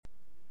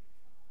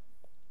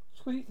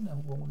Sweetener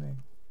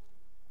warning.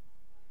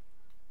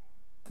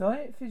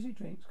 Diet fizzy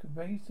drinks can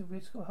raise the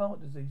risk of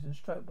heart disease and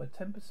stroke by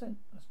 10%,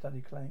 a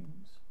study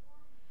claims.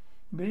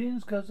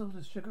 Millions guzzle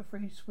the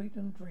sugar-free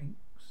sweetened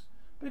drinks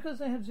because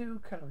they have 0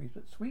 calories,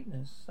 but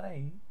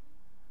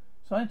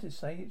scientists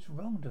say it's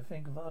wrong to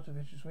think of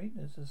artificial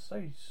sweeteners as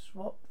a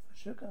swap for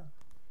sugar.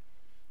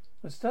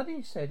 The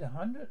study said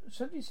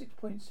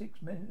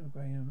 176.6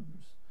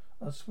 milligrams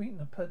of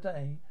sweetener per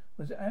day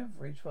was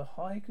average for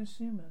high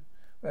consumers,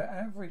 where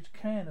average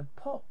can of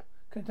pop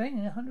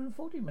containing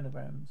 140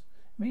 milligrams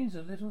means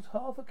as little as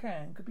half a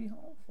can could be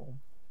harmful.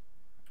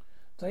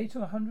 Data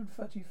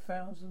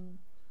 130,000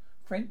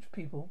 French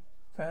people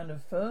found a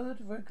third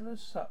regular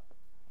sup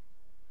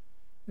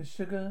with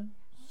sugar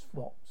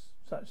swaps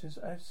such as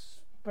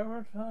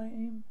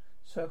aspartame,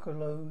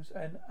 sucralose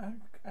and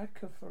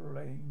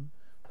acetylene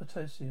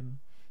potassium.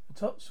 The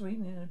top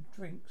sweetening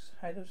drinks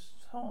had a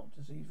heart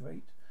disease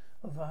rate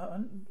of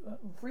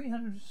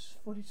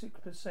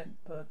 346%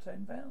 per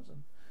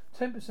 10,000,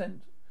 10%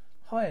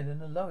 higher than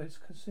the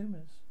lowest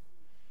consumers.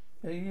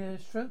 The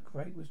stroke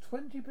rate was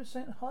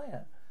 20%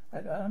 higher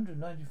at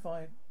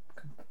 195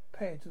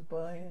 compared to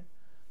by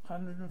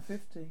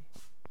 150.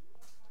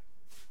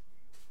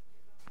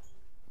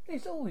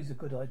 It's always a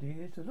good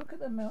idea to look at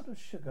the amount of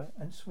sugar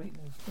and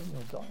sweeteners in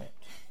your diet.